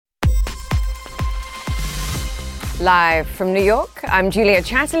Live from New York, I'm Julia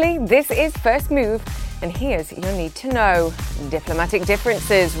Chatterley. This is First Move, and here's your need to know. Diplomatic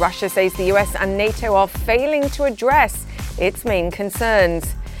differences. Russia says the US and NATO are failing to address its main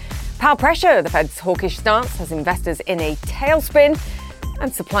concerns. Powell pressure. The Fed's hawkish stance has investors in a tailspin.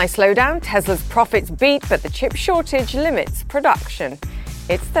 And supply slowdown. Tesla's profits beat, but the chip shortage limits production.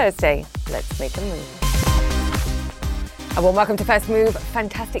 It's Thursday. Let's make a move. A warm welcome to First Move.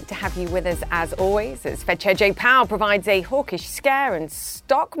 Fantastic to have you with us as always, as Fed Chair Jay Powell provides a hawkish scare and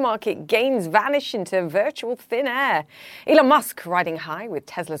stock market gains vanish into virtual thin air. Elon Musk riding high with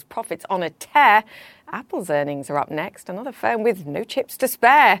Tesla's profits on a tear. Apple's earnings are up next, another firm with no chips to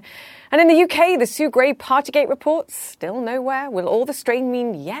spare. And in the UK, the Sue Gray Partygate reports still nowhere. Will all the strain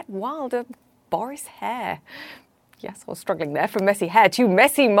mean yet wilder Boris hair? Yes, I was struggling there. From messy hair to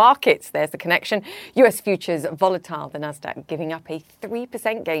messy markets. There's the connection. US futures volatile. The Nasdaq giving up a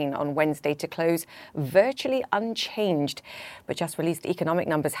 3% gain on Wednesday to close virtually unchanged. But just released economic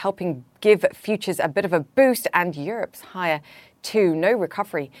numbers helping give futures a bit of a boost, and Europe's higher too. No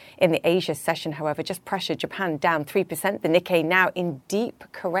recovery in the Asia session, however, just pressured Japan down 3%. The Nikkei now in deep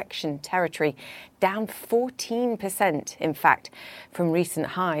correction territory, down 14%, in fact, from recent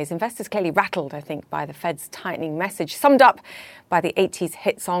highs. Investors clearly rattled, I think, by the Fed's tightening message, summed up by the 80s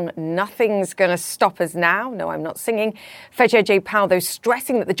hit song, "Nothing's Gonna Stop Us Now." No, I'm not singing. Fed Chair Jay Powell, though,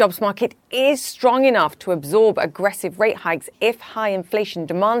 stressing that the jobs market is strong enough to absorb aggressive rate hikes if high inflation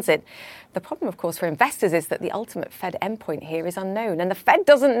demands it. The problem, of course, for investors is that the ultimate Fed endpoint here is unknown. And the Fed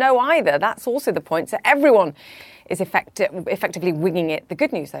doesn't know either. That's also the point. So everyone is effectively winging it. The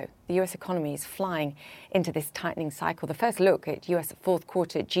good news, though, the US economy is flying into this tightening cycle. The first look at US fourth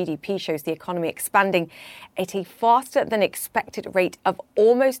quarter GDP shows the economy expanding at a faster than expected rate of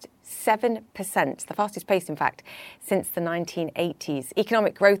almost 7%. The fastest pace, in fact, since the 1980s.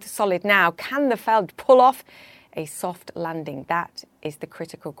 Economic growth solid now. Can the Fed pull off a soft landing? That is the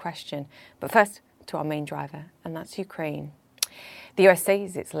critical question. But first, to our main driver, and that's Ukraine. The US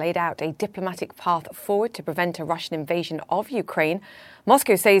says it's laid out a diplomatic path forward to prevent a Russian invasion of Ukraine.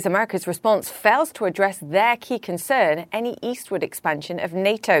 Moscow says America's response fails to address their key concern, any eastward expansion of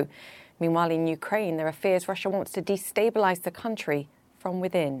NATO. Meanwhile, in Ukraine, there are fears Russia wants to destabilize the country from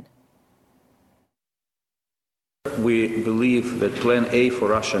within. We believe that plan A for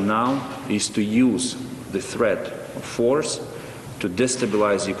Russia now is to use the threat of force to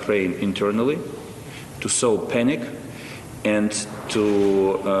destabilize Ukraine internally, to sow panic, and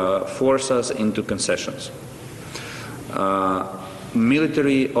to force us into concessions.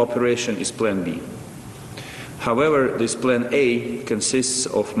 Military operation is plan B. However, this plan A consists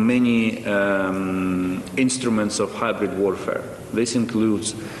of many instruments of hybrid warfare. This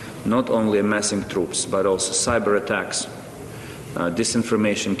includes not only amassing troops, but also cyber attacks,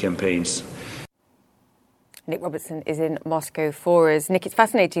 disinformation campaigns. Nick Robertson is in Moscow for us. Nick, it's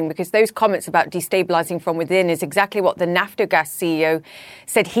fascinating because those comments about destabilising from within is exactly what the Naftogaz CEO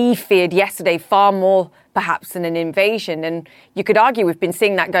said he feared yesterday, far more perhaps than an invasion. And you could argue we've been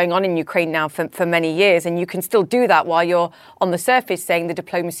seeing that going on in Ukraine now for many years, and you can still do that while you're on the surface saying the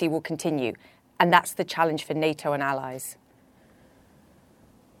diplomacy will continue. And that's the challenge for NATO and allies.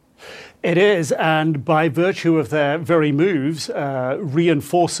 It is, and by virtue of their very moves,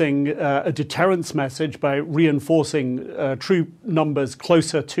 reinforcing a deterrence message by reinforcing troop numbers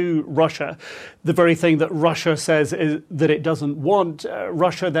closer to Russia, the very thing that Russia says is that it doesn't want,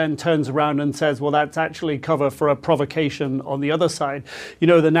 Russia then turns around and says, well, that's actually cover for a provocation on the other side. You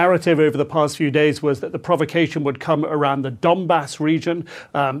know, the narrative over the past few days was that the provocation would come around the Donbass region.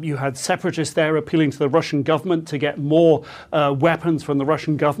 You had separatists there appealing to the Russian government to get more weapons from the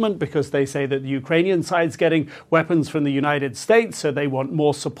Russian government, because they say that the Ukrainian side's getting weapons from the United States, so they want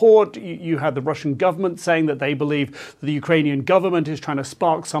more support. You had the Russian government saying that they believe the Ukrainian government is trying to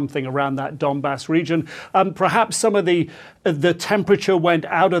spark something around that Donbass region. Perhaps some of the temperature went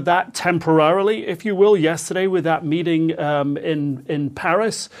out of that temporarily, if you will, yesterday with that meeting in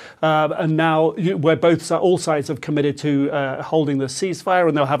Paris, and now where all sides have committed to holding the ceasefire,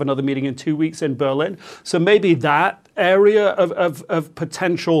 and they'll have another meeting in 2 weeks in Berlin. So maybe that area of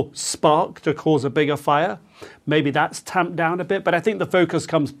potential spark to cause a bigger fire, maybe that's tamped down a bit. But I think the focus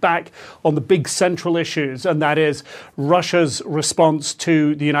comes back on the big central issues, and that is Russia's response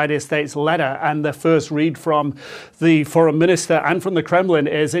to the United States letter. And the first read from the foreign minister and from the Kremlin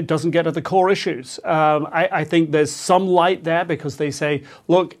is it doesn't get at the core issues. I think there's some light there, because they say,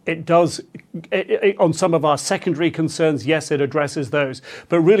 look, it does, on some of our secondary concerns, yes, it addresses those.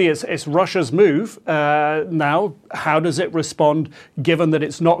 But really, it's Russia's move now. How does it respond, given that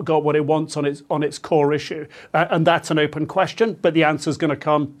it's not got what it wants on its core issue? And that's an open question, but the answer is going to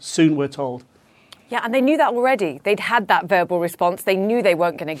come soon, we're told. Yeah, and they knew that already. They'd had that verbal response. They knew they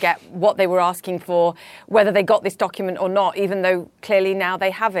weren't going to get what they were asking for, whether they got this document or not, even though clearly now they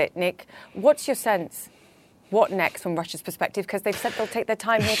have it. Nick, what's your sense? What next from Russia's perspective? Because they've said they'll take their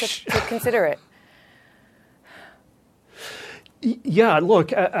time here to consider it. Yeah,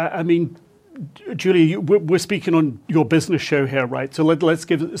 look, I mean, Julie, we're speaking on your business show here, right? So let's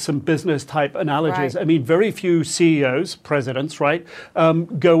give some business type analogies. Right. I mean, very few CEOs, presidents, right,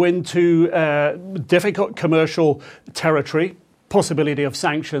 go into difficult commercial territory, possibility of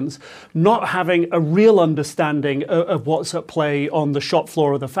sanctions, not having a real understanding of what's at play on the shop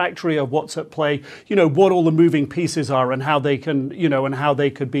floor of the factory, of what's at play, what all the moving pieces are and how they can, and how they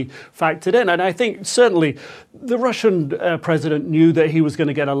could be factored in. And I think certainly the Russian president knew that he was going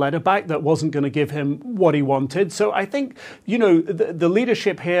to get a letter back that wasn't going to give him what he wanted. So I think, the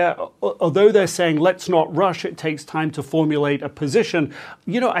leadership here, although they're saying let's not rush, it takes time to formulate a position,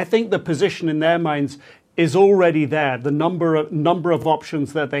 I think the position in their minds is already there, the number of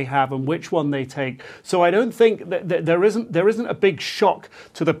options that they have and which one they take. So I don't think that there isn't a big shock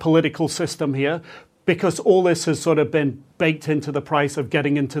to the political system here, because all this has sort of been baked into the price of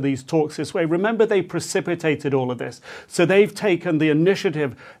getting into these talks this way. Remember, they precipitated all of this. So they've taken the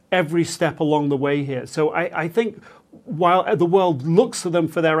initiative every step along the way here. So I think while the world looks to them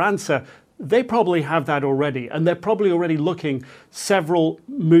for their answer, they probably have that already. And they're probably already looking several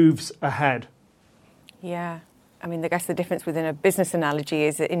moves ahead. Yeah. I mean, I guess the difference within a business analogy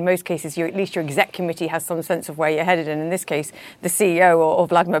is that in most cases, at least your exec committee has some sense of where you're headed. And in this case, the CEO or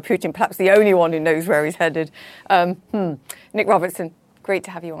Vladimir Putin, perhaps the only one who knows where he's headed. Nick Robertson, great to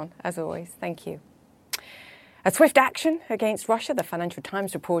have you on, as always. Thank you. A swift action against Russia. The Financial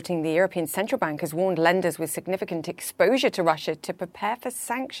Times reporting the European Central Bank has warned lenders with significant exposure to Russia to prepare for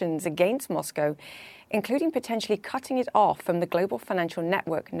sanctions against Moscow, including potentially cutting it off from the global financial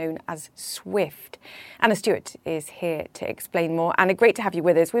network known as SWIFT. Anna Stewart is here to explain more. Anna, great to have you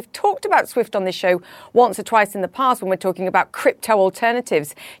with us. We've talked about SWIFT on this show once or twice in the past when we're talking about crypto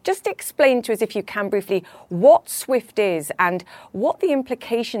alternatives. Just explain to us, if you can briefly, what SWIFT is and what the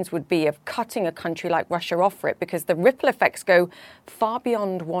implications would be of cutting a country like Russia off it, because the ripple effects go far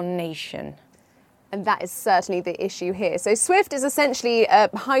beyond one nation. And that is certainly the issue here. So SWIFT is essentially a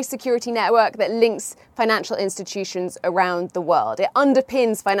high security network that links financial institutions around the world. It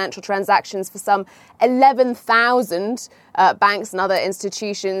underpins financial transactions for some 11,000 banks and other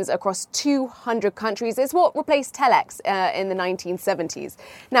institutions across 200 countries. It's what replaced Telex in the 1970s.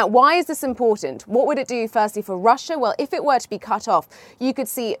 Now, why is this important? What would it do, firstly, for Russia? Well, if it were to be cut off, you could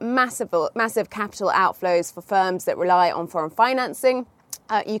see massive capital outflows for firms that rely on foreign financing.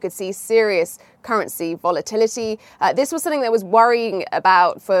 You could see serious currency volatility. This was something that was worrying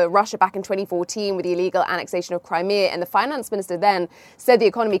about for Russia back in 2014 with the illegal annexation of Crimea, and the finance minister then said the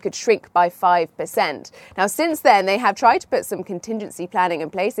economy could shrink by 5%. Now, since then, they have tried to put some contingency planning in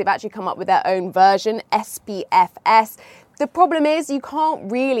place. They've actually come up with their own version, SPFS. The problem is you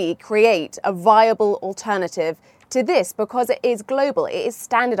can't really create a viable alternative to this because it is global, it is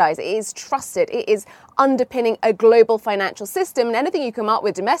standardized, it is trusted, it is underpinning a global financial system. And anything you come up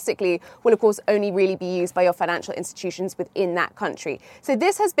with domestically will, of course, only really be used by your financial institutions within that country. So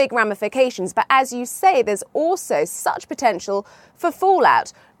this has big ramifications. But as you say, there's also such potential for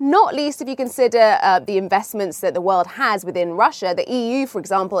fallout, not least if you consider the investments that the world has within Russia. The EU, for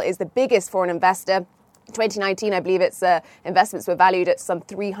example, is the biggest foreign investor. In 2019, I believe its investments were valued at some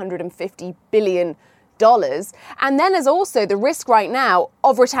 $350 billion. And then there's also the risk right now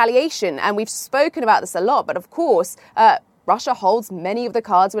of retaliation. And we've spoken about this a lot. But of course, Russia holds many of the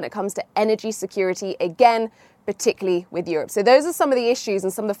cards when it comes to energy security, again, particularly with Europe. So those are some of the issues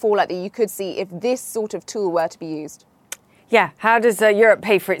and some of the fallout that you could see if this sort of tool were to be used. Yeah. How does Europe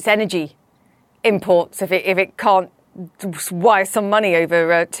pay for its energy imports if it can't wire some money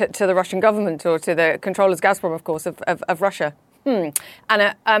over to the Russian government or to the controllers, Gazprom, of course, of Russia?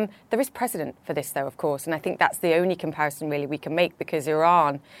 Anna, there is precedent for this, though, of course, and I think that's the only comparison really we can make, because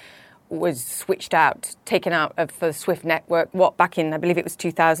Iran was taken out of the SWIFT network, back in, I believe it was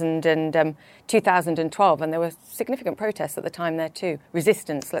 2012, and there were significant protests at the time there too.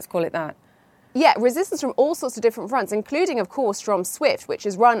 Resistance, let's call it that. Yeah, resistance from all sorts of different fronts, including, of course, from SWIFT, which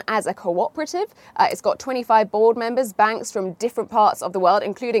is run as a cooperative. It's got 25 board members. Banks from different parts of the world,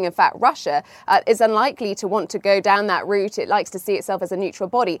 including, in fact, Russia, is unlikely to want to go down that route. It likes to see itself as a neutral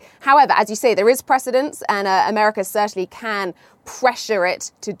body. However, as you say, there is precedence, and America certainly can pressure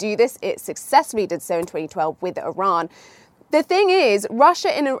it to do this. It successfully did so in 2012 with Iran. The thing is, Russia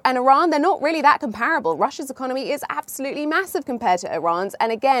and Iran, they're not really that comparable. Russia's economy is absolutely massive compared to Iran's.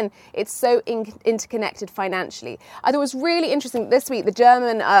 And again, it's so interconnected financially. I thought it was really interesting this week, the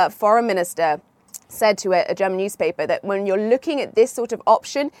German foreign minister said to a German newspaper that when you're looking at this sort of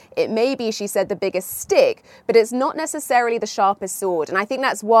option, it may be, she said, the biggest stick, but it's not necessarily the sharpest sword. And I think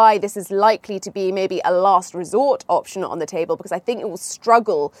that's why this is likely to be maybe a last resort option on the table, because I think it will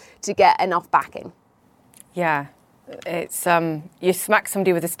struggle to get enough backing. Yeah. It's you smack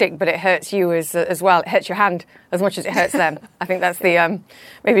somebody with a stick, but it hurts you as well. It hurts your hand as much as it hurts them. I think that's the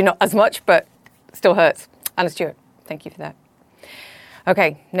maybe not as much, but still hurts. Anna Stewart, thank you for that.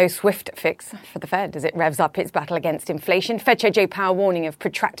 Okay, no swift fix for the Fed as it revs up its battle against inflation. Fed Chair Jay Powell warning of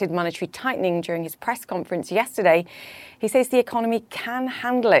protracted monetary tightening during his press conference yesterday. He says the economy can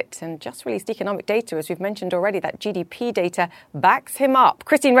handle it and just released economic data, as we've mentioned already. That GDP data backs him up.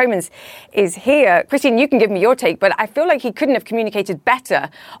 Christine Romans is here. Christine, you can give me your take, but I feel like he couldn't have communicated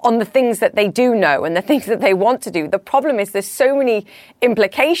better on the things that they do know and the things that they want to do. The problem is there's so many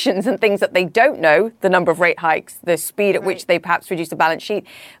implications and things that they don't know, the number of rate hikes, the speed at which they perhaps reduce the balance sheet,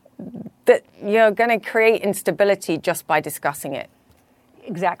 that you're going to create instability just by discussing it.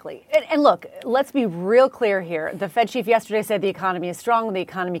 Exactly. And look, let's be real clear here. The Fed chief yesterday said the economy is strong. The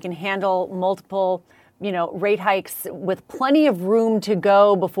economy can handle multiple, rate hikes with plenty of room to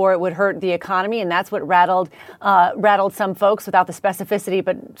go before it would hurt the economy. And that's what rattled some folks without the specificity,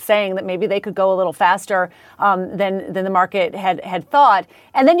 but saying that maybe they could go a little faster than the market had thought.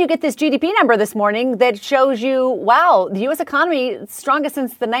 And then you get this GDP number this morning that shows you, wow, the U.S. economy, strongest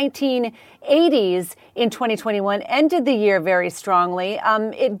since the 1980s in 2021, ended the year very strongly.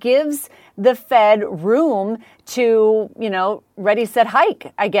 It gives the Fed room to, ready, set,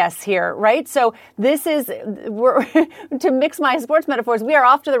 hike, I guess, here, right? So this is, to mix my sports metaphors, we are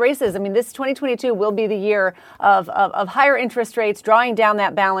off to the races. I mean, this 2022 will be the year of higher interest rates, drawing down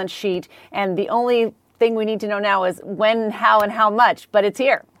that balance sheet. And the only thing we need to know now is when, how, and how much, but it's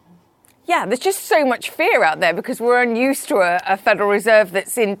here. Yeah, there's just so much fear out there because we're unused to a Federal Reserve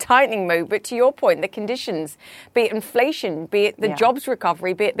that's in tightening mode. But to your point, the conditions, be it inflation, be it the jobs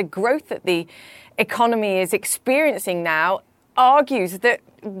recovery, be it the growth that the economy is experiencing now, argues that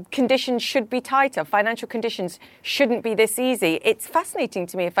conditions should be tighter. Financial conditions shouldn't be this easy. It's fascinating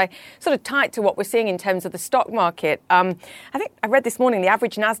to me if I sort of tie it to what we're seeing in terms of the stock market. I think I read this morning the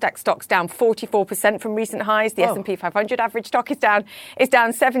average NASDAQ stock's down 44% from recent highs. The S&P 500 average stock is down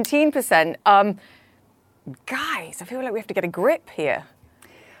 17%. Guys, I feel like we have to get a grip here.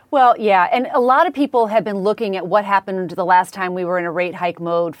 Well, yeah, and a lot of people have been looking at what happened the last time we were in a rate hike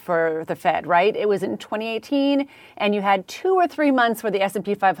mode for the Fed, right? It was in 2018, and you had 2 or 3 months where the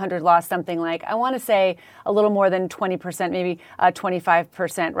S&P 500 lost something like, I want to say, a little more than 20%, maybe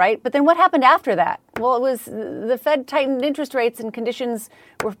 25%, right? But then what happened after that? Well, it was the Fed tightened interest rates and conditions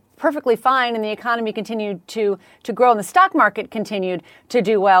were perfectly fine, and the economy continued to grow, and the stock market continued to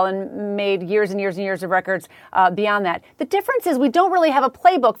do well and made years and years and years of records beyond that. The difference is we don't really have a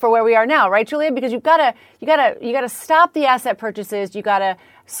playbook for where we are now, right, Julia? Because you gotta stop the asset purchases, you gotta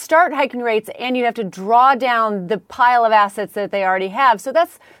start hiking rates, and you have to draw down the pile of assets that they already have. So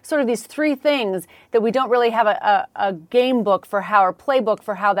that's sort of these three things that we don't really have a game book for how, or playbook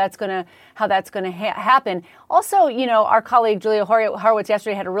for how that's gonna happen. Also, our colleague Julia Horowitz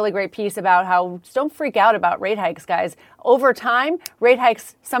yesterday had a really great piece about how don't freak out about rate hikes, guys. Over time, rate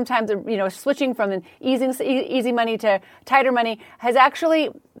hikes sometimes, switching from an easy money to tighter money has actually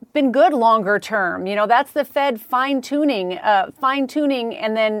been good longer term. That's the Fed fine tuning,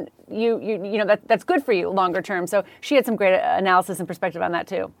 and then that's good for you longer term. So she had some great analysis and perspective on that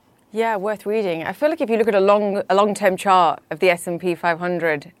too. Yeah, worth reading. I feel like if you look at a long-term chart of the S&P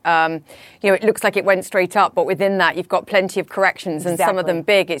 500, it looks like it went straight up, but within that you've got plenty of corrections, and some of them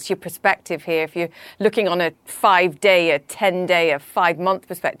big. It's your perspective here. If you're looking on a 5-day, a 10-day, a 5-month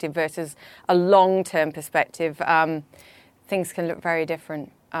perspective versus a long-term perspective, things can look very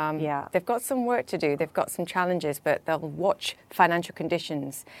different. They've got some work to do. They've got some challenges, but they'll watch financial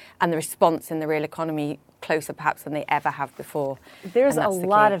conditions and the response in the real economy closer perhaps than they ever have before. There's a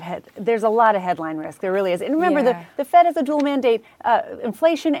lot of headline risk. There really is. And remember, the Fed has a dual mandate,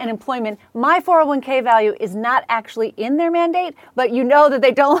 inflation and employment. My 401k value is not actually in their mandate, but you know that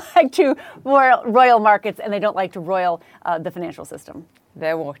they don't like to roil markets, and they don't like to roil the financial system.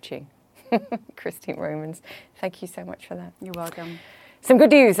 They're watching. Christine Romans, thank you so much for that. You're welcome. Some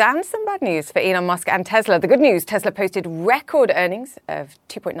good news and some bad news for Elon Musk and Tesla. The good news, Tesla posted record earnings of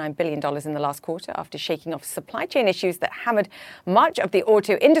 $2.9 billion in the last quarter after shaking off supply chain issues that hammered much of the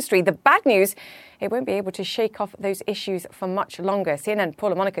auto industry. The bad news, it won't be able to shake off those issues for much longer. CNN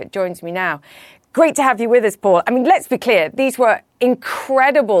Paula Monaco joins me now. Great to have you with us, Paul. I mean, let's be clear. These were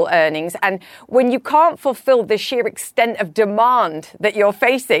incredible earnings. And when you can't fulfill the sheer extent of demand that you're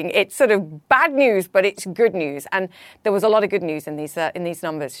facing, it's sort of bad news, but it's good news. And there was a lot of good news in these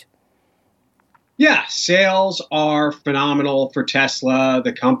numbers. Yeah, sales are phenomenal for Tesla.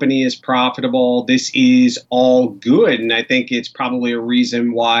 The company is profitable. This is all good. And I think it's probably a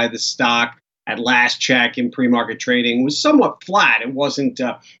reason why the stock at last check in pre-market trading was somewhat flat. It wasn't,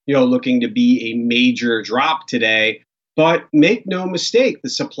 looking to be a major drop today. But make no mistake, the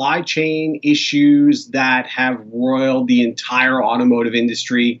supply chain issues that have roiled the entire automotive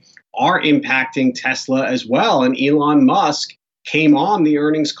industry are impacting Tesla as well. And Elon Musk came on the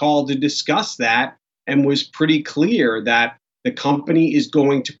earnings call to discuss that and was pretty clear that the company is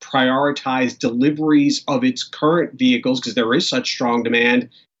going to prioritize deliveries of its current vehicles because there is such strong demand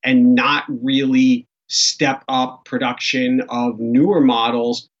and not really step up production of newer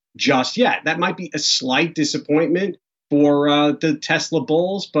models just yet. That might be a slight disappointment for the Tesla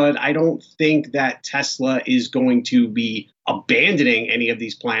bulls, but I don't think that Tesla is going to be abandoning any of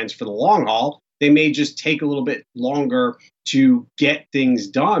these plans for the long haul. They may just take a little bit longer to get things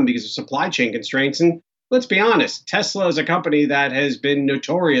done because of supply chain constraints. And let's be honest, Tesla is a company that has been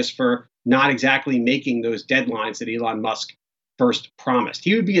notorious for not exactly making those deadlines that Elon Musk first promised.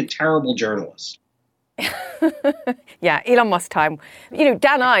 He would be a terrible journalist. Yeah, Elon Musk time.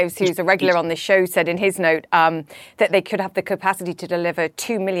 Dan Ives, who's a regular on this show, said in his note that they could have the capacity to deliver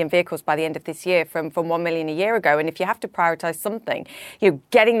 2 million vehicles by the end of this year from 1 million a year ago. And if you have to prioritize something,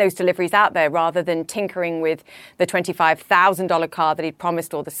 getting those deliveries out there rather than tinkering with the $25,000 car that he'd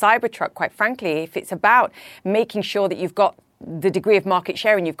promised or the Cybertruck, quite frankly, if it's about making sure that you've got the degree of market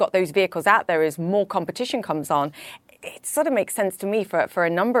share and you've got those vehicles out there as more competition comes on, it sort of makes sense to me for a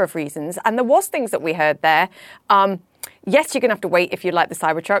number of reasons. And there was things that we heard there. Yes, you're going to have to wait if you like the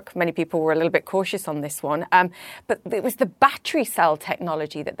Cybertruck. Many people were a little bit cautious on this one. But it was the battery cell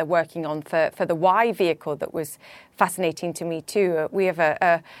technology that they're working on for the Y vehicle that was fascinating to me too. We have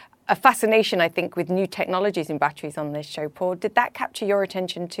a fascination, I think, with new technologies in batteries on this show. Paul, did that capture your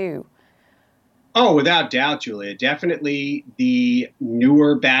attention too? Oh, without doubt, Julia. Definitely the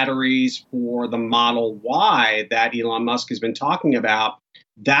newer batteries for the Model Y that Elon Musk has been talking about,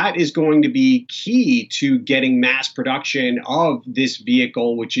 that is going to be key to getting mass production of this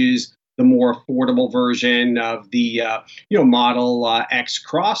vehicle, which is the more affordable version of the Model X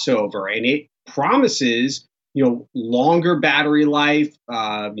crossover. And it promises longer battery life,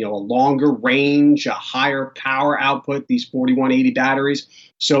 a longer range, a higher power output, these 4180 batteries.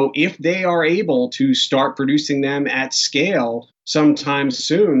 So if they are able to start producing them at scale sometime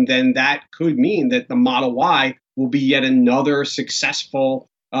soon, then that could mean that the Model Y will be yet another successful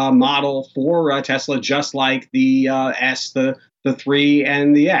model for Tesla, just like the S, the 3,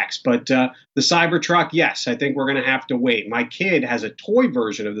 and the X. But the Cybertruck, yes, I think we're going to have to wait. My kid has a toy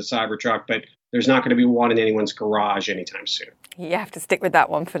version of the Cybertruck, but there's not going to be one in anyone's garage anytime soon. You have to stick with that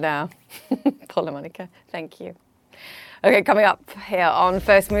one for now. Paul and Monica, thank you. Okay, coming up here on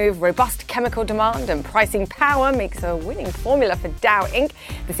First Move, robust chemical demand and pricing power makes a winning formula for Dow Inc.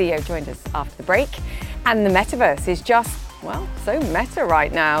 The CEO joined us after the break. And the metaverse is just, so meta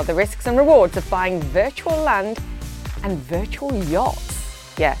right now. The risks and rewards of buying virtual land and virtual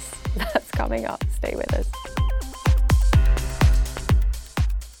yachts. Yes, that's coming up. Stay with us.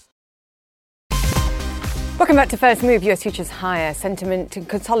 Welcome back to First Move. US futures higher. Sentiment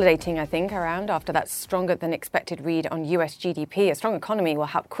consolidating, I think, around after that stronger than expected read on US GDP. A strong economy will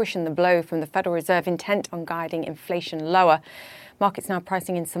help cushion the blow from the Federal Reserve intent on guiding inflation lower. Markets now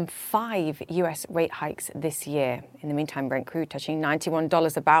pricing in some 5 US rate hikes this year. In the meantime, Brent crude touching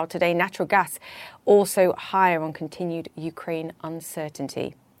 $91 a barrel today. Natural gas also higher on continued Ukraine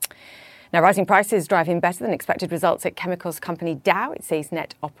uncertainty. Now, rising prices driving better than expected results at chemicals company Dow. It says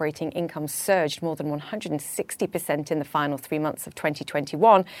net operating income surged more than 160% in the final 3 months of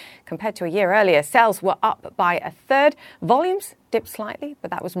 2021 compared to a year earlier. Sales were up by a third. Volumes dipped slightly,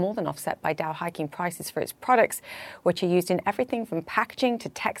 but that was more than offset by Dow hiking prices for its products, which are used in everything from packaging to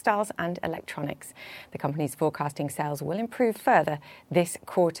textiles and electronics. The company's forecasting sales will improve further this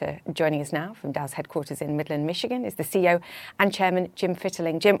quarter. Joining us now from Dow's headquarters in Midland, Michigan, is the CEO and Chairman, Jim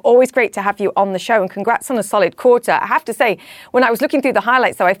Fitterling. Jim, always great to have you on the show, and congrats on a solid quarter. I have to say, when I was looking through the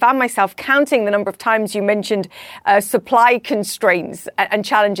highlights, though, I found myself counting the number of times you mentioned supply constraints and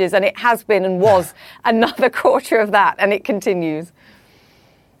challenges, and it has been and was another quarter of that, and it continues.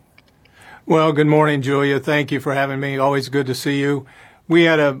 Well, good morning, Julia. Thank you for having me. Always good to see you. We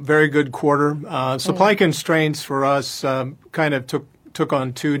had a very good quarter. Supply constraints for us kind of took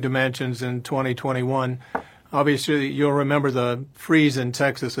on 2 dimensions in 2021. Obviously, you'll remember the freeze in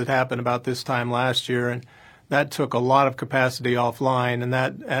Texas that happened about this time last year, and that took a lot of capacity offline, and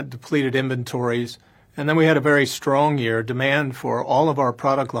that depleted inventories. And then we had a very strong year. Demand for all of our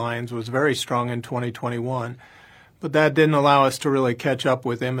product lines was very strong in 2021. but that didn't allow us to really catch up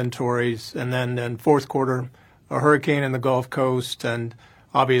with inventories. And then in fourth quarter, a hurricane in the Gulf Coast and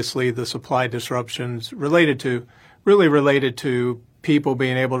obviously the supply disruptions related to people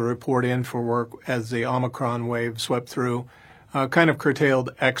being able to report in for work as the Omicron wave swept through, kind of curtailed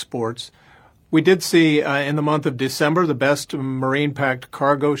exports. We did see in the month of December the best marine-packed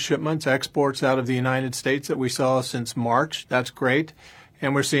cargo shipments, exports out of the United States that we saw since March. That's great.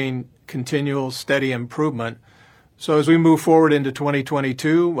 And we're seeing continual steady improvement. So as we move forward into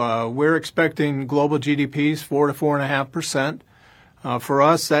 2022, we're expecting global GDPs 4 to 4.5%. For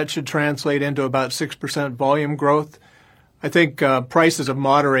us, that should translate into about 6% volume growth. I think prices have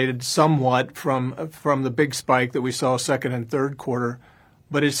moderated somewhat from the big spike that we saw second and third quarter,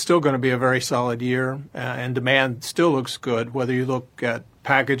 but it's still going to be a very solid year, and demand still looks good, whether you look at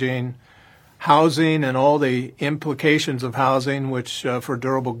packaging, housing, and all the implications of housing, which for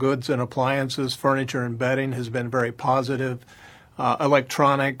durable goods and appliances, furniture and bedding has been very positive.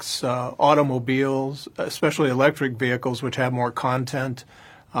 Electronics, automobiles, especially electric vehicles, which have more content.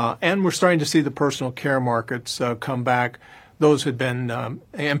 And we're starting to see the personal care markets come back. Those had been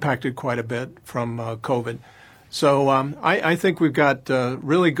impacted quite a bit from COVID. So I think we've got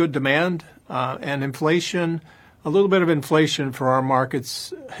really good demand and inflation. A little bit of inflation for our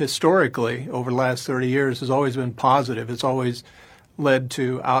markets historically over the last 30 years has always been positive. It's always led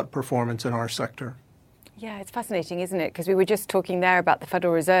to outperformance in our sector. Yeah, it's fascinating, isn't it? Because we were just talking there about the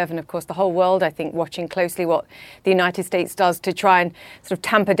Federal Reserve and, of course, the whole world, I think, watching closely what the United States does to try and sort of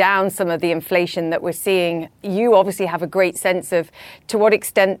tamper down some of the inflation that we're seeing. You obviously have a great sense of to what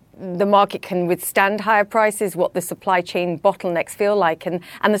extent the market can withstand higher prices, what the supply chain bottlenecks feel like, and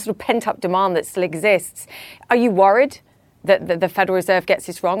the sort of pent-up demand that still exists. Are you worried that the Federal Reserve gets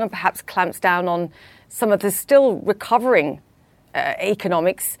this wrong and perhaps clamps down on some of the still recovering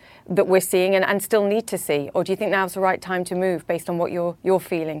economics that we're seeing and still need to see? Or do you think now's the right time to move based on what you're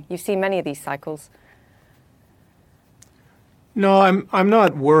feeling? You've seen many of these cycles. No, I'm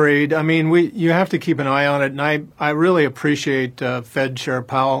not worried. I mean, you have to keep an eye on it, and I really appreciate Fed Chair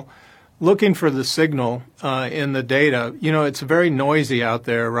Powell looking for the signal in the data. You know, it's very noisy out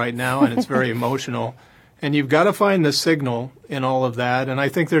there right now, and it's very emotional, and you've got to find the signal in all of that. And I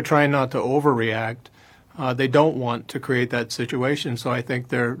think they're trying not to overreact. They don't want to create that situation, so I think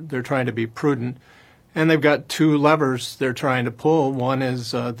they're trying to be prudent. And they've got two levers they're trying to pull. One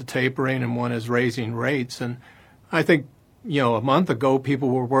is the tapering, and one is raising rates. And I think, a month ago, people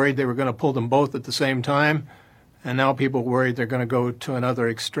were worried they were going to pull them both at the same time, and now people are worried they're going to go to another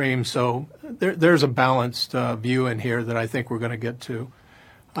extreme. So there's a balanced view in here that I think we're going to get to.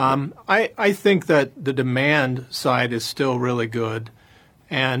 I think that the demand side is still really good.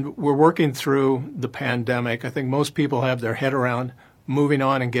 And we're working through the pandemic. I think most people have their head around moving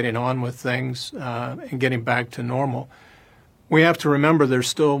on and getting on with things and getting back to normal. We have to remember there's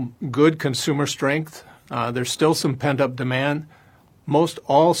still good consumer strength. There's still some pent-up demand. Most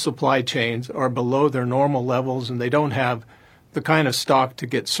all supply chains are below their normal levels, and they don't have the kind of stock to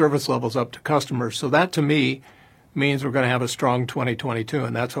get service levels up to customers. So that, to me, means we're going to have a strong 2022,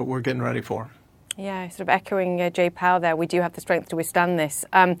 and that's what we're getting ready for. Yeah, sort of echoing Jay Powell there, we do have the strength to withstand this.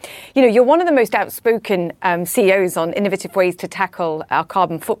 You're one of the most outspoken CEOs on innovative ways to tackle our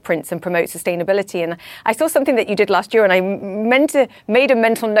carbon footprints and promote sustainability. And I saw something that you did last year, and I made a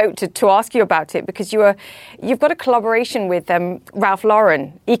mental note to ask you about it, because you've got a collaboration with Ralph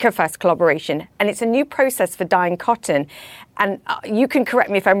Lauren, EcoFast collaboration, and it's a new process for dyeing cotton. And you can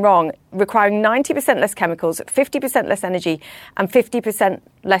correct me if I'm wrong, requiring 90% less chemicals, 50% less energy, and 50%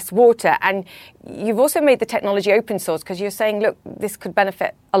 less water. And you've also made the technology open source, because you're saying, look, this could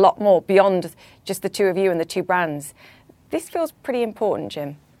benefit a lot more beyond just the two of you and the two brands. This feels pretty important,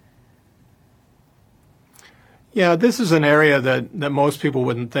 Jim. Yeah, this is an area that most people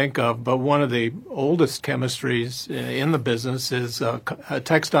wouldn't think of, but one of the oldest chemistries in the business is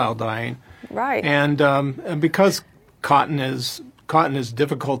textile dyeing. Right. And because cotton is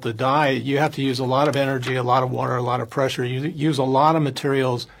difficult to dye, you have to use a lot of energy, a lot of water, a lot of pressure. You use a lot of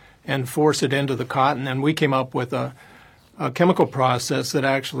materials and force it into the cotton. And we came up with a chemical process that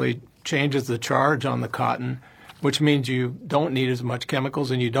actually changes the charge on the cotton, which means you don't need as much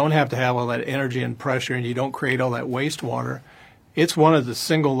chemicals and you don't have to have all that energy and pressure, and you don't create all that wastewater. It's one of the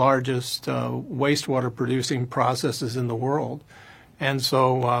single largest wastewater producing processes in the world. And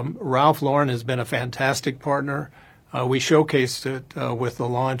so Ralph Lauren has been a fantastic partner. We showcased it with the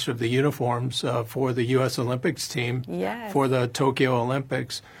launch of the uniforms for the U.S. Olympics team for the Tokyo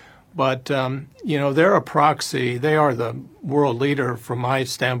Olympics. But, they're a proxy. They are the world leader from my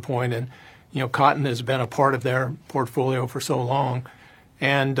standpoint. And, cotton has been a part of their portfolio for so long.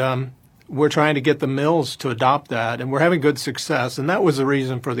 And we're trying to get the mills to adopt that, and we're having good success. And that was the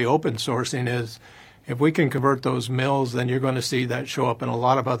reason for the open sourcing is if we can convert those mills, then you're going to see that show up in a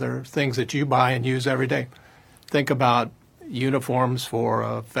lot of other things that you buy and use every day. Think about uniforms for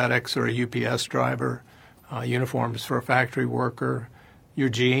a FedEx or a UPS driver, uniforms for a factory worker, your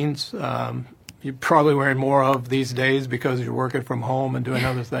jeans. You're probably wearing more of these days because you're working from home and doing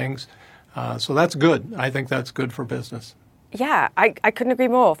other things. So that's good. I think that's good for business. Yeah, I couldn't agree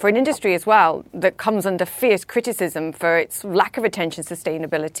more. For an industry as well that comes under fierce criticism for its lack of attention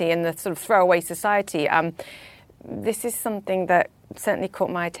sustainability and the sort of throwaway society, this is something that certainly caught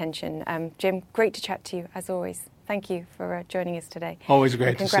my attention. Jim, great to chat to you as always. Thank you for joining us today. Always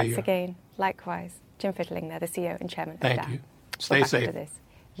great to see you. Congrats again. Likewise. Jim Fittling there, the CEO and Chairman of DAO. Thank you. Stay safe. After this.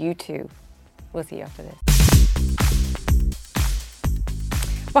 You too. We'll see you after this.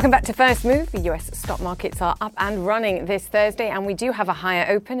 Welcome back to First Move. The US stock markets are up and running this Thursday, and we do have a higher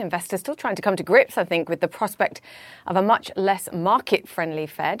open. Investors still trying to come to grips, I think, with the prospect of a much less market-friendly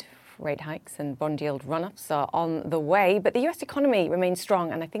Fed. Rate hikes and bond yield run-ups are on the way, but the US economy remains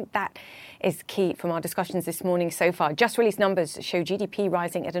strong, and I think that is key from our discussions this morning so far. Just released numbers show GDP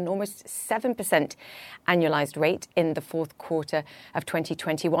rising at an almost 7% annualized rate in the fourth quarter of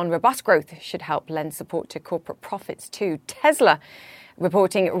 2021. Robust growth should help lend support to corporate profits too. Tesla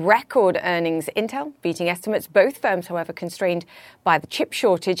reporting record earnings. Intel beating estimates. Both firms, however, constrained by the chip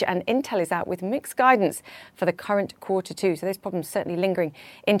shortage, and Intel is out with mixed guidance for the current quarter too. So those problems certainly lingering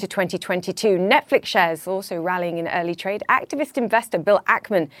into 2022. Netflix shares also rallying in early trade. Activist investor Bill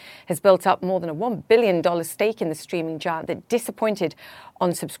Ackman has built up more than a $1 billion stake in the streaming giant that disappointed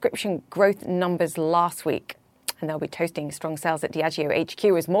on subscription growth numbers last week. And they'll be toasting strong sales at Diageo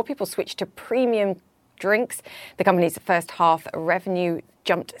HQ as more people switch to premium drinks. The company's first half revenue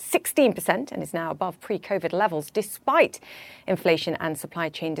jumped 16% and is now above pre-COVID levels despite inflation and supply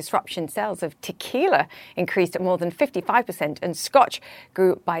chain disruption. Sales of tequila increased at more than 55% and Scotch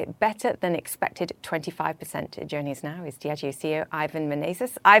grew by better than expected 25%. Joining us now is Diageo CEO Ivan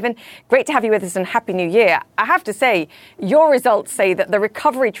Menezes. Ivan, great to have you with us and Happy New Year. I have to say, your results say that the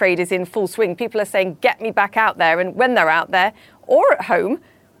recovery trade is in full swing. People are saying, get me back out there. And when they're out there or at home,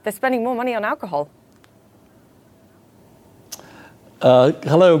 they're spending more money on alcohol.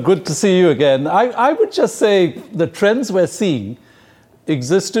 Hello, good to see you again. I would just say the trends we're seeing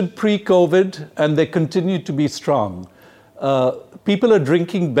existed pre-COVID and they continue to be strong. People are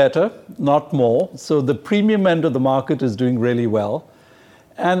drinking better, not more. So the premium end of the market is doing really well.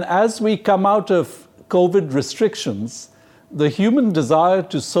 And as we come out of COVID restrictions, the human desire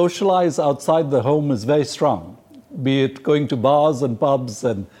to socialize outside the home is very strong, be it going to bars and pubs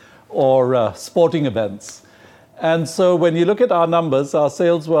or sporting events. And so when you look at our numbers, our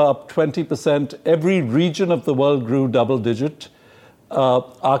sales were up 20%. Every region of the world grew double digit.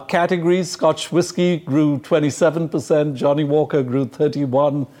 Our categories, Scotch whiskey grew 27%, Johnny Walker grew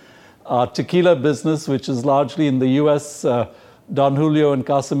 31%. Our tequila business, which is largely in the US, Don Julio and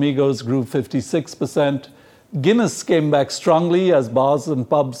Casamigos grew 56%. Guinness came back strongly as bars and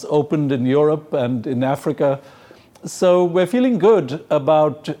pubs opened in Europe and in Africa. So we're feeling good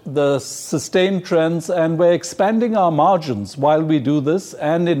about the sustained trends, and we're expanding our margins while we do this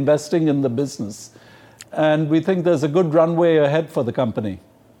and investing in the business. And we think there's a good runway ahead for the company.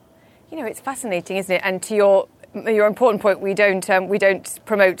 You know, it's fascinating, isn't it? And to your important point, we don't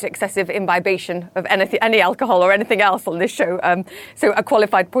promote excessive imbibation of any alcohol or anything else on this show. So a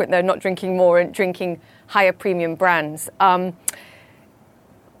qualified point there, not drinking more and drinking higher premium brands.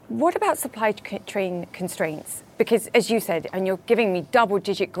 What about supply chain constraints? Because as you said, and you're giving me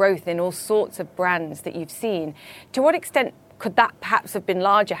double-digit growth in all sorts of brands that you've seen, to what extent could that perhaps have been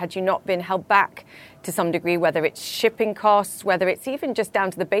larger had you not been held back to some degree, whether it's shipping costs, whether it's even just down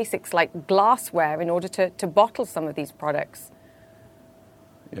to the basics like glassware in order to bottle some of these products?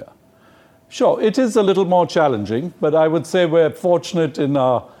 Yeah, sure. It is a little more challenging, but I would say we're fortunate in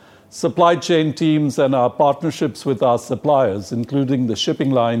our supply chain teams and our partnerships with our suppliers, including the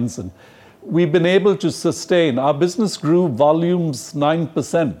shipping lines. And we've been able to sustain. Our business grew volumes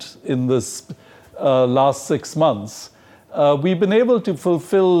 9% in this last 6 months. We've been able to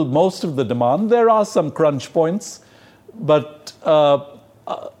fulfill most of the demand. There are some crunch points, but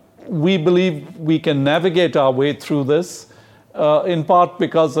we believe we can navigate our way through this, in part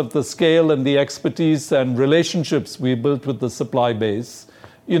because of the scale and the expertise and relationships we built with the supply base.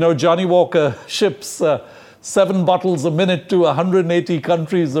 You know, Johnny Walker ships 7 bottles a minute to 180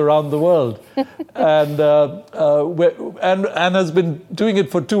 countries around the world, and has been doing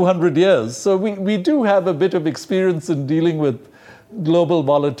it for 200 years. So we do have a bit of experience in dealing with global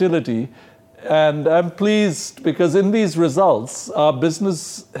volatility. And I'm pleased because in these results, our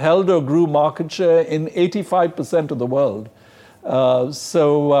business held or grew market share in 85% of the world.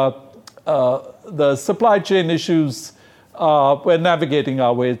 The supply chain issues, we're navigating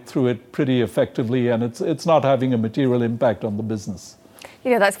our way through it pretty effectively, and it's not having a material impact on the business. You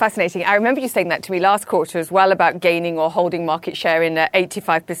know, that's fascinating. I remember you saying that to me last quarter as well about gaining or holding market share in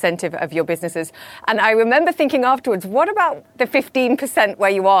 85% of your businesses. And I remember thinking afterwards, what about the 15% where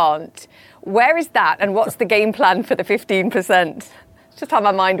you aren't? Where is that? And what's the game plan for the 15%? It's just how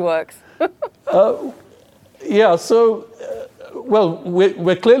my mind works.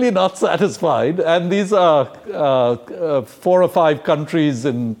 We're clearly not satisfied. And these are 4 or 5 countries,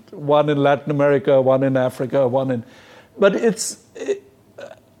 one in Latin America, one in Africa, but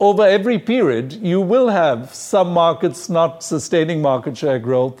over every period, you will have some markets not sustaining market share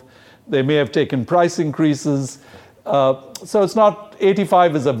growth. They may have taken price increases. So it's not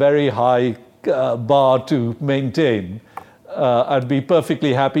 85 is a very high bar to maintain. I'd be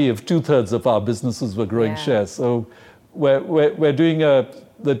perfectly happy if 2/3 of our businesses were growing share. So we're doing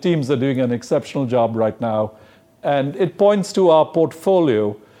the teams are doing an exceptional job right now, and it points to our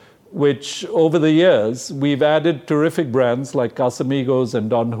portfolio, which over the years, we've added terrific brands like Casamigos and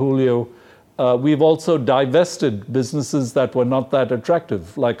Don Julio. We've also divested businesses that were not that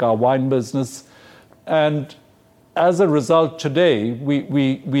attractive, like our wine business. And as a result, today,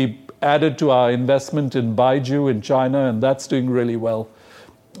 we added to our investment in Baiju in China, and that's doing really well.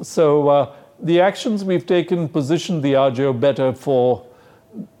 So the actions we've taken position Diageo better for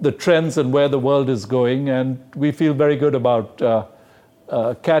the trends and where the world is going, and we feel very good about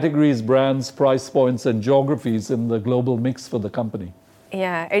categories, brands, price points, and geographies in the global mix for the company.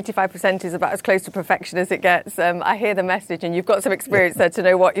 Yeah, 85% is about as close to perfection as it gets. I hear the message, and you've got some experience there to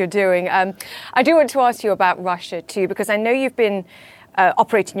know what you're doing. I do want to ask you about Russia too, because I know you've been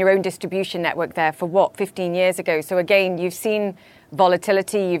operating your own distribution network there for 15 years ago. So again, you've seen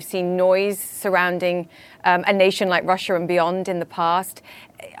volatility, you've seen noise surrounding a nation like Russia and beyond in the past.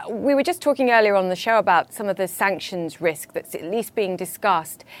 We were just talking earlier on the show about some of the sanctions risk that's at least being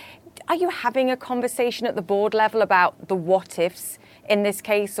discussed. Are you having a conversation at the board level about the what ifs in this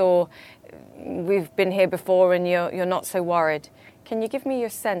case, or we've been here before and you're not so worried? Can you give me your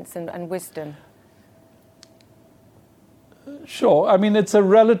sense and wisdom? Sure. I mean, it's a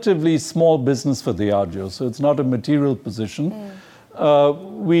relatively small business for Diageo, so it's not a material position.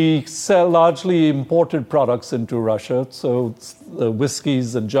 We sell largely imported products into Russia, so the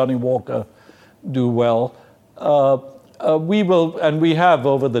whiskeys and Johnny Walker do well. We will, and we have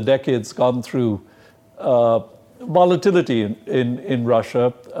over the decades gone through volatility in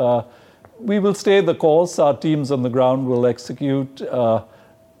Russia. We will stay the course. Our teams on the ground will execute.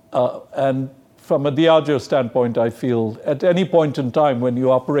 And from a Diageo standpoint, I feel at any point in time when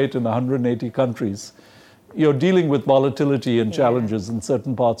you operate in 180 countries, you're dealing with volatility and challenges in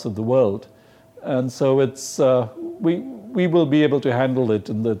certain parts of the world. And so it's we will be able to handle it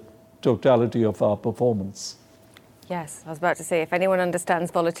in the totality of our performance. Yes, I was about to say, if anyone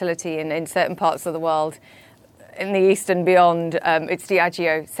understands volatility in certain parts of the world, in the East and beyond, it's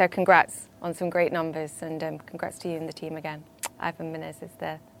Diageo. So congrats on some great numbers, and congrats to you and the team again. Ivan Menez is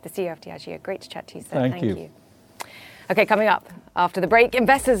the CEO of Diageo. Great to chat to you, sir. Thank you. Okay, coming up after the break,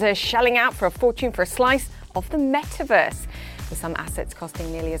 investors are shelling out for a fortune for a slice of the metaverse, with some assets costing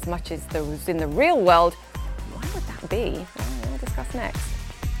nearly as much as those in the real world. Why would that be? We'll discuss next.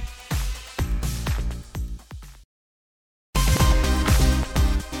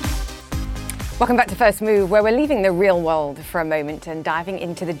 Welcome back to First Move, where we're leaving the real world for a moment and diving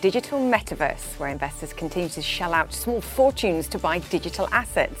into the digital metaverse, where investors continue to shell out small fortunes to buy digital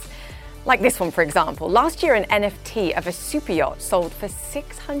assets. Like this one, for example. Last year, an NFT of a super yacht sold for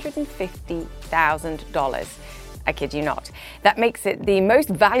 $650,000. I kid you not. That makes it the most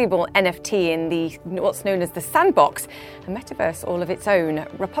valuable NFT in what's known as the sandbox, a metaverse all of its own.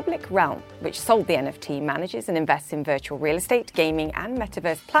 Republic Realm, which sold the NFT, manages and invests in virtual real estate, gaming, and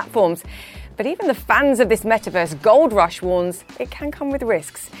metaverse platforms. But even the fans of this metaverse gold rush warns it can come with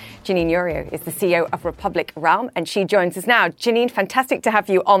risks. Janine Urio is the CEO of Republic Realm, and she joins us now. Janine, fantastic to have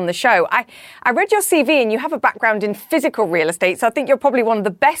you on the show. I read your CV, and you have a background in physical real estate, so I think you're probably one of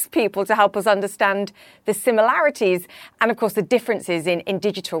the best people to help us understand the similarities and, of course, the differences in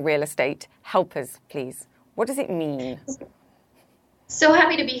digital real estate. Help us, please. What does it mean? So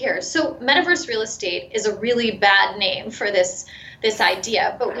happy to be here. So metaverse real estate is a really bad name for this this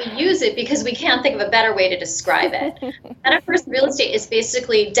idea, but we use it because we can't think of a better way to describe it. Metaverse real estate is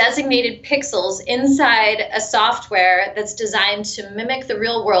basically designated pixels inside a software that's designed to mimic the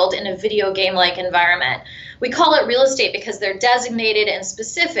real world in a video game-like environment. We call it real estate because they're designated and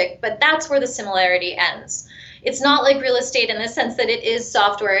specific, but that's where the similarity ends. It's not like real estate in the sense that it is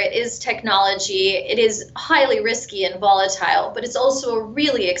software, it is technology, it is highly risky and volatile, but it's also a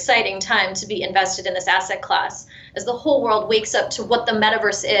really exciting time to be invested in this asset class as the whole world wakes up to what the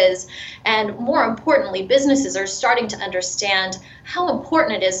metaverse is. And more importantly, businesses are starting to understand how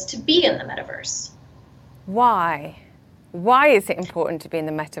important it is to be in the metaverse. Why? Why is it important to be in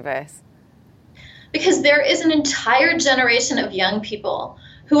the metaverse? Because there is an entire generation of young people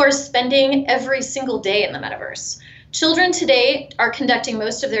who are spending every single day in the metaverse. Children today are conducting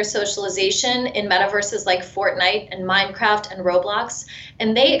most of their socialization in metaverses like Fortnite and Minecraft and Roblox,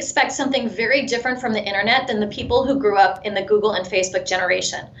 and they expect something very different from the internet than the people who grew up in the Google and Facebook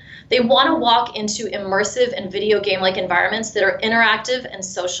generation. They want to walk into immersive and video game-like environments that are interactive and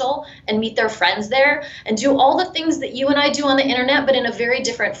social and meet their friends there and do all the things that you and I do on the internet, but in a very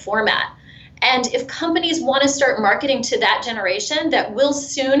different format. And if companies want to start marketing to that generation that will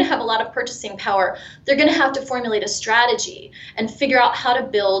soon have a lot of purchasing power, they're going to have to formulate a strategy and figure out how to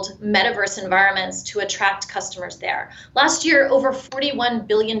build metaverse environments to attract customers there. Last year, over $41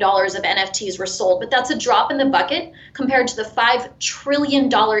 billion of NFTs were sold, but that's a drop in the bucket compared to the $5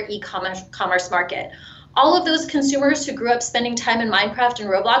 trillion e-commerce market. All of those consumers who grew up spending time in Minecraft and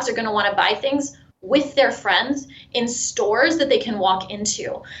Roblox are going to want to buy things with their friends in stores that they can walk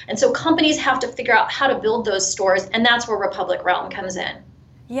into. And so companies have to figure out how to build those stores, and that's where Republic Realm comes in.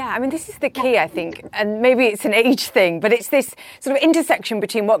 Yeah, I mean, this is the key, I think, and maybe it's an age thing, but it's this sort of intersection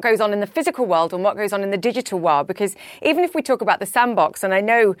between what goes on in the physical world and what goes on in the digital world. Because even if we talk about the Sandbox, and I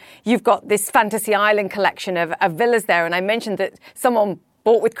know you've got this Fantasy Island collection of villas there, and I mentioned that someone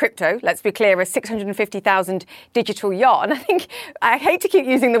bought with crypto, let's be clear, a 650,000 digital yacht. And I think, I hate to keep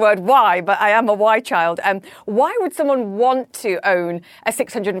using the word why, but I am a why child. Why would someone want to own a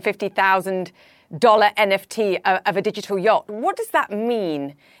 $650,000 NFT of a digital yacht? What does that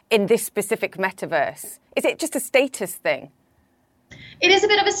mean in this specific metaverse? Is it just a status thing? It is a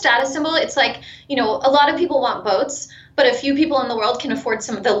bit of a status symbol. It's like, a lot of people want boats, but a few people in the world can afford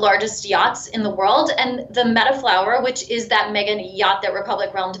some of the largest yachts in the world. And the Metaflower, which is that mega yacht that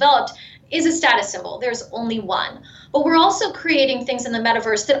Republic Realm developed, is a status symbol. There's only one. But we're also creating things in the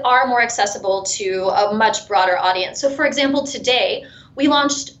metaverse that are more accessible to a much broader audience. So for example, today, we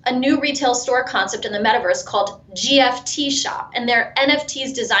launched a new retail store concept in the metaverse called GFT Shop, and they're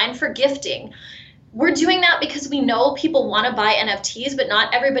NFTs designed for gifting. We're doing that because we know people want to buy NFTs, but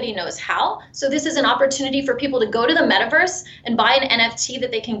not everybody knows how. So this is an opportunity for people to go to the metaverse and buy an NFT that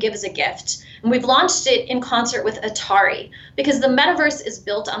they can give as a gift. And we've launched it in concert with Atari because the metaverse is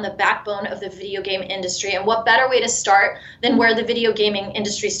built on the backbone of the video game industry. And what better way to start than where the video gaming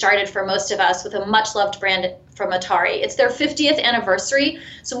industry started for most of us, with a much loved brand from Atari. It's their 50th anniversary,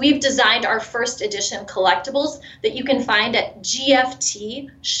 so we've designed our first edition collectibles that you can find at gftshop.com.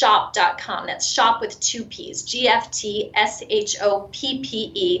 That's shop with 2 P's,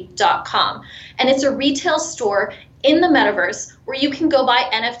 gftshoppe.com. And it's a retail store in the metaverse where you can go buy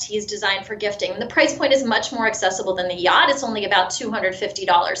NFTs designed for gifting. And the price point is much more accessible than the yacht. It's only about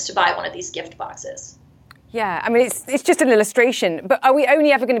 $250 to buy one of these gift boxes. Yeah, I mean, it's just an illustration, but are we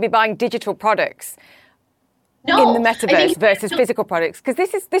only ever going to be buying digital products? No, in the metaverse versus physical products? Because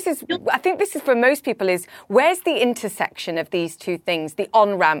this is I think this is for most people is, where's the intersection of these two things, the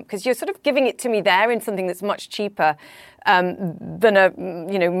on-ramp? Because you're sort of giving it to me there in something that's much cheaper than a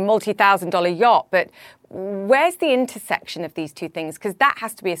multi-$1,000 yacht. But where's the intersection of these two things? Because that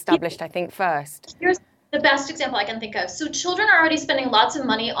has to be established, I think, first. Here's the best example I can think of. So children are already spending lots of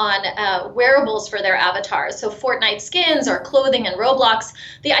money on wearables for their avatars. So Fortnite skins or clothing in Roblox.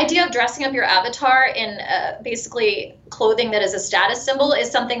 The idea of dressing up your avatar in basically clothing that is a status symbol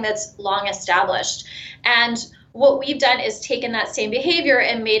is something that's long established. And what we've done is taken that same behavior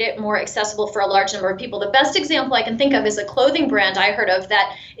and made it more accessible for a large number of people. The best example I can think of is a clothing brand I heard of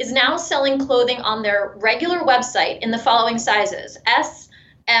that is now selling clothing on their regular website in the following sizes: S,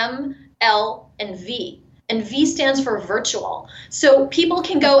 M, L, and V. And V stands for virtual. So people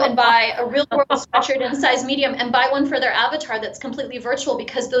can go and buy a real world sweatshirt in size medium and buy one for their avatar that's completely virtual,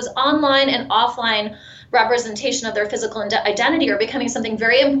 because those online and offline representation of their physical identity are becoming something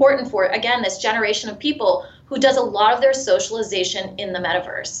very important for, again, this generation of people who does a lot of their socialization in the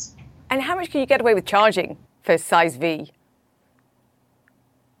metaverse. And how much can you get away with charging for size V?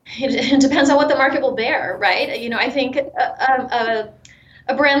 It depends on what the market will bear, right? I think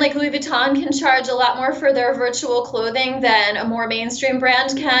A brand like Louis Vuitton can charge a lot more for their virtual clothing than a more mainstream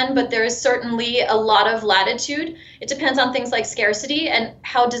brand can, but there is certainly a lot of latitude. It depends on things like scarcity and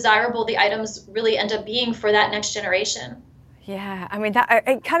how desirable the items really end up being for that next generation. Yeah, I mean, that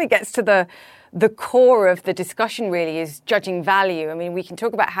it kind of gets to the core of the discussion, really, is judging value. I mean, we can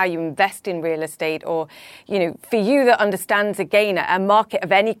talk about how you invest in real estate, or, you know, for you that understands, again, a market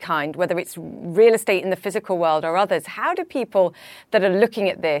of any kind, whether it's real estate in the physical world or others, how do people that are looking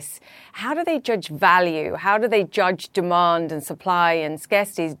at this, how do they judge value? How do they judge demand and supply and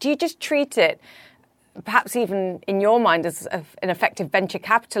scarcity? Do you just treat it, perhaps even in your mind, as an effective venture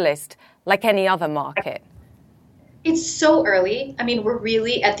capitalist, like any other market? It's so early. I mean, we're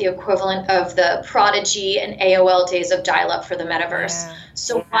really at the equivalent of the Prodigy and AOL days of dial-up for the metaverse. Yeah.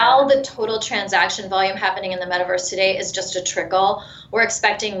 So while the total transaction volume happening in the metaverse today is just a trickle, we're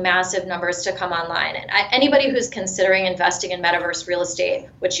expecting massive numbers to come online. And anybody who's considering investing in metaverse real estate,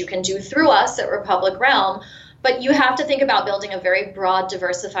 which you can do through us at Republic Realm, but you have to think about building a very broad,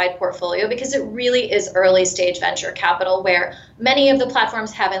 diversified portfolio, because it really is early stage venture capital where many of the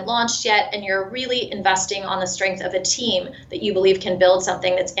platforms haven't launched yet, and you're really investing on the strength of a team that you believe can build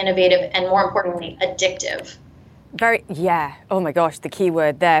something that's innovative and, more importantly, addictive. Oh my gosh, the key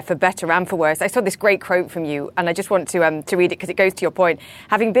word there, for better and for worse. I saw this great quote from you, and I just want to read it because it goes to your point.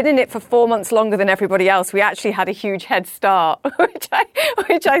 Having been in it for 4 months longer than everybody else, we actually had a huge head start,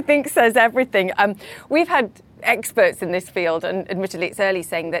 which I think says everything. We've had experts in this field, and admittedly it's early,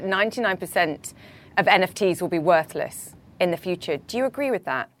 saying that 99% of NFTs will be worthless in the future. Do you agree with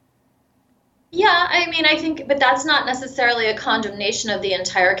that? Yeah, I mean, I think, but that's not necessarily a condemnation of the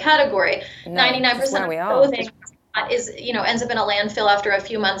entire category. No, 99% of clothing is, you know, ends up in a landfill after a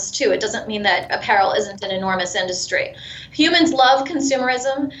few months too. It doesn't mean that apparel isn't an enormous industry. Humans love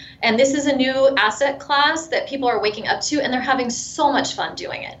consumerism, and this is a new asset class that people are waking up to, and they're having so much fun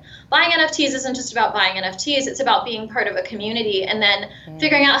doing it. Buying NFTs isn't just about buying NFTs, it's about being part of a community and then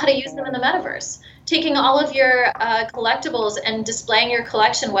figuring out how to use them in the metaverse. Taking all of your collectibles and displaying your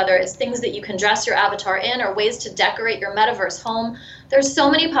collection, whether it's things that you can dress your avatar in or ways to decorate your metaverse home. There's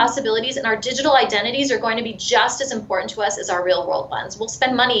so many possibilities, and our digital identities are going to be just as important to us as our real world ones. We'll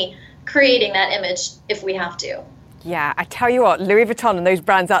spend money creating that image if we have to. Yeah, I tell you what, Louis Vuitton and those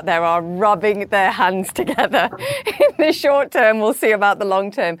brands out there are rubbing their hands together. In the short term, we'll see about the long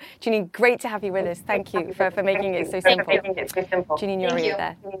term. Jeanine, great to have you with us. Thank you for making it so simple. Jeanine Yori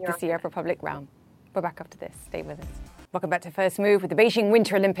there, the CEO of Republic Realm. We're back after this. Stay with us. Welcome back to First Move. With the Beijing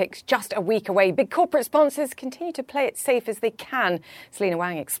Winter Olympics just a week away, big corporate sponsors continue to play it safe as they can. Selena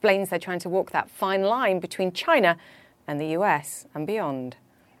Wang explains they're trying to walk that fine line between China and the US and beyond.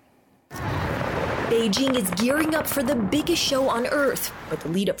 Beijing is gearing up for the biggest show on Earth, but the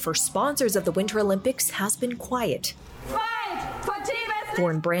lead-up for sponsors of the Winter Olympics has been quiet.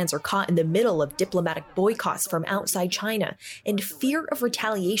 Foreign brands are caught in the middle of diplomatic boycotts from outside China and fear of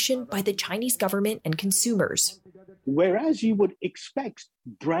retaliation by the Chinese government and consumers. Whereas you would expect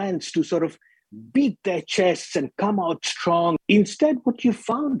brands to sort of beat their chests and come out strong, instead what you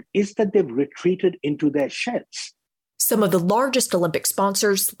found is that they've retreated into their sheds. Some of the largest Olympic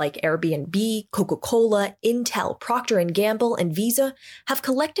sponsors, like Airbnb, Coca-Cola, Intel, Procter & Gamble, and Visa, have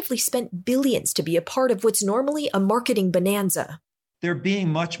collectively spent billions to be a part of what's normally a marketing bonanza. They're being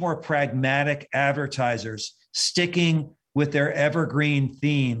much more pragmatic advertisers, sticking with their evergreen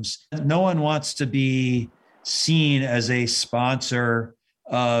themes. No one wants to be seen as a sponsor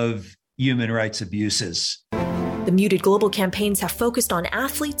of human rights abuses. The muted global campaigns have focused on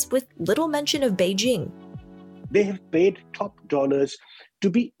athletes with little mention of Beijing. They have paid top dollars to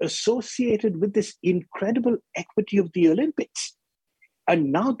be associated with this incredible equity of the Olympics.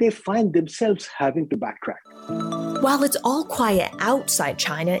 And now they find themselves having to backtrack. While it's all quiet outside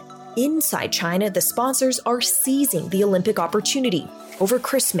China, inside China, the sponsors are seizing the Olympic opportunity. Over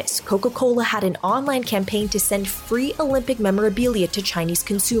Christmas, Coca-Cola had an online campaign to send free Olympic memorabilia to Chinese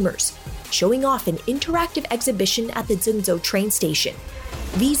consumers, showing off an interactive exhibition at the Zhengzhou train station.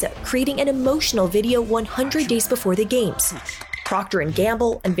 Visa creating an emotional video 100 days before the Games. Procter &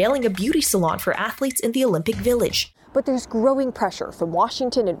 Gamble unveiling a beauty salon for athletes in the Olympic Village. But there's growing pressure from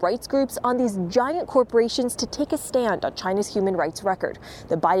Washington and rights groups on these giant corporations to take a stand on China's human rights record.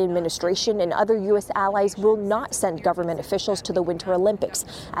 The Biden administration and other U.S. allies will not send government officials to the Winter Olympics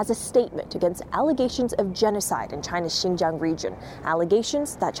as a statement against allegations of genocide in China's Xinjiang region,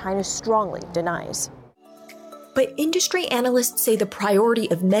 allegations that China strongly denies. But industry analysts say the priority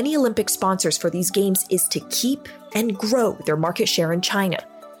of many Olympic sponsors for these games is to keep and grow their market share in China,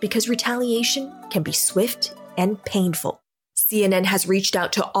 because retaliation can be swift and painful. CNN has reached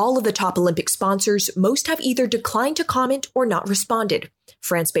out to all of the top Olympic sponsors. Most have either declined to comment or not responded.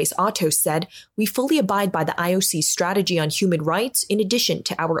 France-based Atos said, "We fully abide by the IOC's strategy on human rights in addition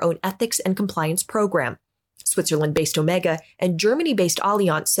to our own ethics and compliance program." Switzerland-based Omega and Germany-based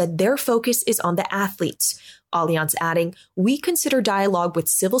Allianz said their focus is on the athletes. Allianz adding, "We consider dialogue with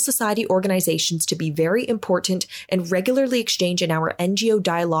civil society organizations to be very important and regularly exchange in our NGO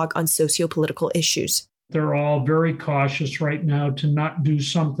dialogue on socio-political issues." They're all very cautious right now to not do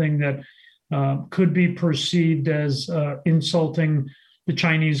something that could be perceived as insulting the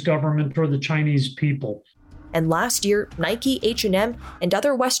Chinese government or the Chinese people. And last year, Nike, H&M, and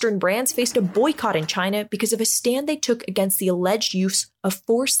other Western brands faced a boycott in China because of a stand they took against the alleged use of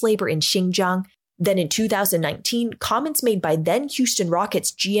forced labor in Xinjiang. Then in 2019, comments made by then Houston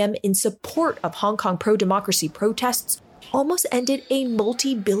Rockets GM in support of Hong Kong pro-democracy protests almost ended a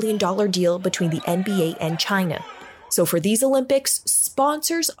multi-billion-dollar deal between the NBA and China. So for these Olympics,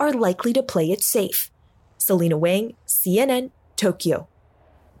 sponsors are likely to play it safe. Selena Wang, CNN, Tokyo.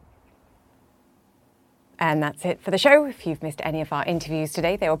 And that's it for the show. If you've missed any of our interviews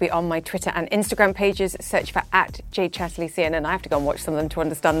today, they will be on my Twitter and Instagram pages. Search for @JChatterleyCNN. I have to go and watch some of them to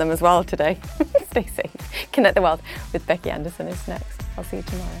understand them as well today. Stay safe. Connect the World with Becky Anderson is next. I'll see you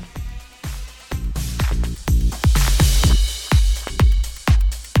tomorrow.